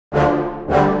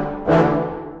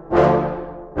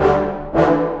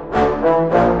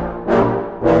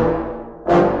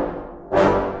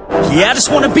Yeah, I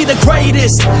just wanna be the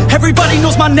greatest. Everybody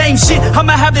knows my name, shit.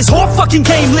 I'ma have this whole fucking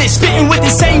game list, spitting with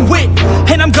insane wit,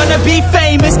 and I'm gonna be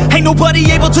famous. Ain't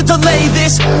nobody able to delay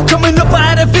this. Coming up, I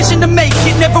had a vision to make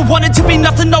it. Never wanted to be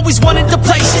nothing, always wanted to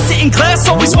play shit. Sit in class,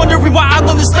 always wondering why I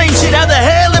love this lame shit. How the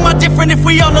hell am I different if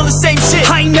we all know the same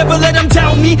shit? I ain't never let them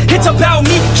down me, it's about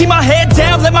me. Keep my head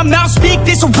down, let my mouth speak.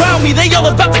 They surround me, they all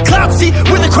about the clout, see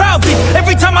where the crowd be.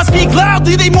 Every time I speak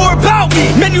loudly, they more about me.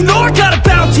 Man, you know I got a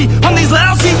bounty on these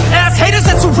lousy ass haters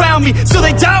that surround me. So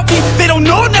they doubt me, they don't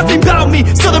know nothing about me.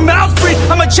 So their mouths free,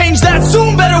 I'ma change that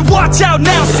soon. Better watch out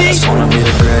now, see? I just wanna be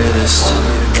the greatest,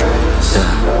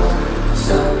 yeah.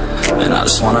 And I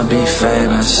just wanna be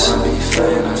famous,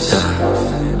 yeah.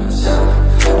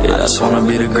 I just wanna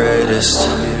be the greatest,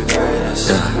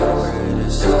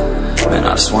 yeah. Man,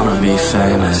 I just wanna be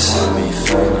famous,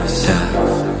 yeah.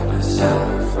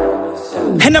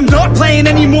 And I'm not playing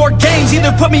any more games.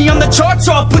 Either put me on the charts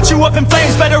or I'll put you up in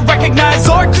flames. Better recognize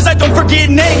art, cause I don't forget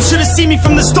names. Should've seen me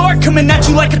from the start, coming at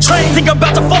you like a train. Think I'm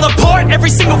about to fall apart every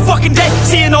single fucking day.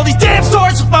 Seeing all these damn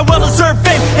stars with my well-deserved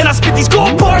fame. And I spit these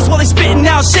gold bars while they spitting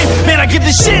out shit. Man, I give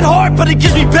this shit hard, but it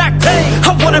gives me back pain.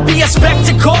 I wanna be a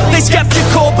spectacle, they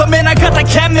skeptical. But man, I got that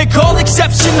chemical,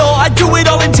 exceptional. I do it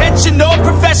all intentional,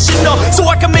 professional, so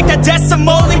I can make that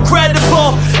decimal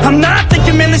incredible. I'm not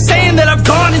thinking, man, they're saying that I've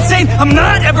gone insane. I'm not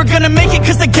ever gonna make it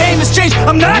cause the game has changed.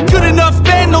 I'm not good enough,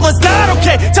 man, no that's not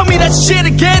okay. Tell me that shit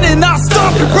again and I'll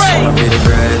stop your brain. I just wanna be the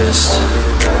greatest,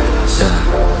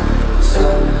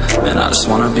 yeah. And I just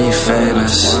wanna be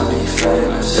famous,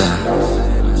 yeah.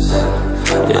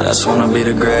 I just wanna be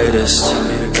the greatest,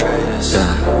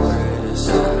 yeah.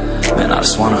 Man, I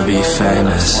just wanna be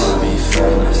famous,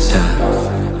 yeah.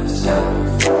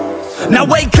 Now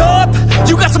wake up,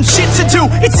 you got some shit to do.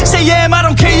 It's 6 AM, I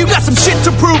don't care, you got some shit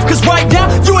to prove. Cause right now,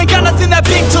 you ain't got nothing that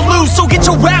big to lose. So get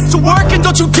your ass to work and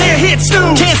don't you dare hit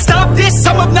snooze. Can't stop this,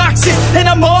 I'm obnoxious, and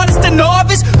I'm honest and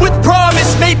novice with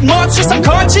promise. Made monstrous, I'm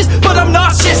conscious, but I'm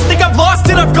nauseous. Think I've lost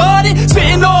it, I've got it.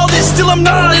 Spitting all this, still I'm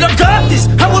not it. I've got this,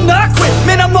 I will not quit.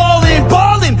 Man, I'm all in,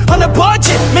 ballin' on a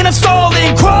budget. Man, I'm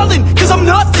stalling, crawling, cause I'm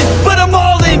nothing, but I'm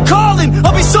all in, calling,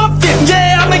 I'll be something.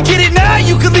 Yeah, I'ma get it now,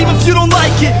 you can leave if you don't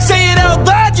like it. Say it out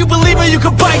loud, you believe it, you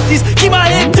can bite this. Keep my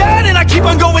head down and I keep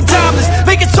on going timeless.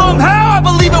 Make it somehow, I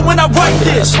believe it when I write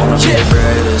this. I just wanna be the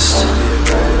greatest,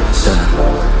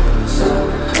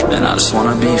 yeah. And I just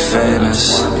wanna be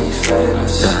famous,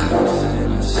 yeah.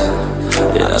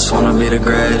 I just wanna be the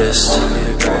greatest,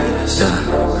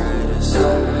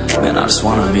 yeah. Man, I just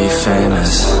wanna be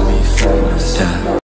famous, yeah.